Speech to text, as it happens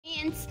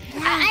experience.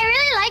 I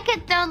really like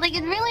it though. Like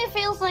it really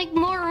feels like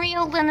more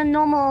real than a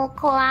normal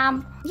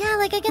collab. Yeah,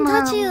 like I can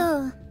touch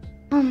you.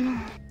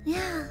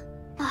 Yeah.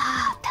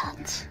 Ah,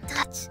 touch.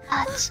 Touch.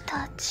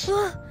 Touch.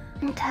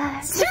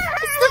 It's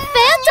the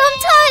phantom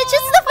touch.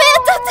 It's the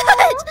phantom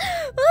touch.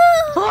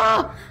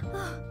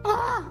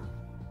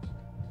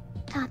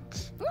 Touch.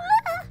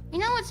 You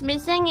know what's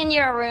missing in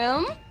your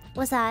room?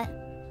 What's that?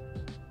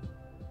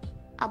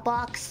 A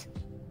box.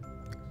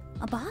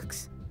 A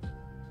box?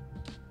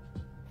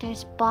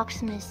 There's a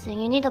box missing.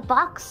 You need a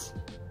box.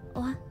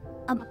 What?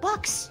 A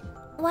box.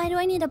 Why do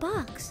I need a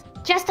box?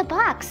 Just a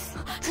box.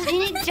 You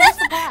need just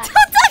a box.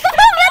 Don't talk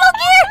about Metal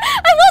Gear!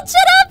 I won't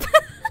shut up!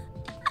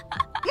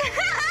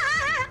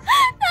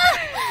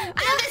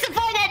 I'm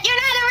disappointed.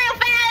 You're not a real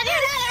fan.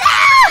 You're not a real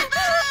fan.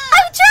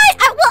 I'm trying.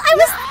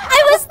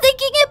 I was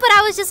thinking it, but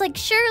I was just like,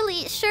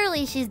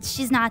 surely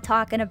she's not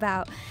talking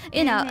about,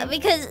 you know,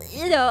 because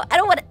I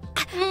don't want to.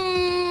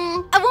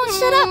 I won't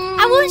shut up.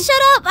 I won't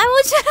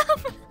shut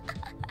up.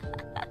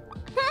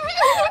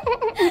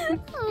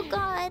 Oh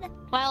God.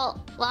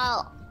 Well,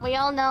 we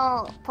all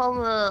know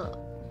Pomu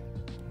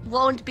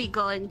won't be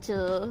going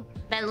to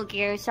Metal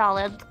Gear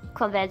Solid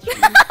convention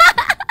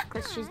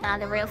because she's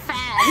not a real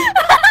fan.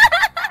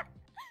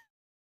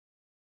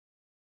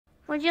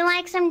 Would you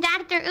like some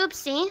Dr.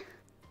 Oopsie?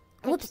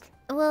 Whoops.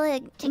 Will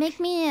it make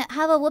me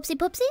have a whoopsie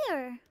poopsie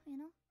or?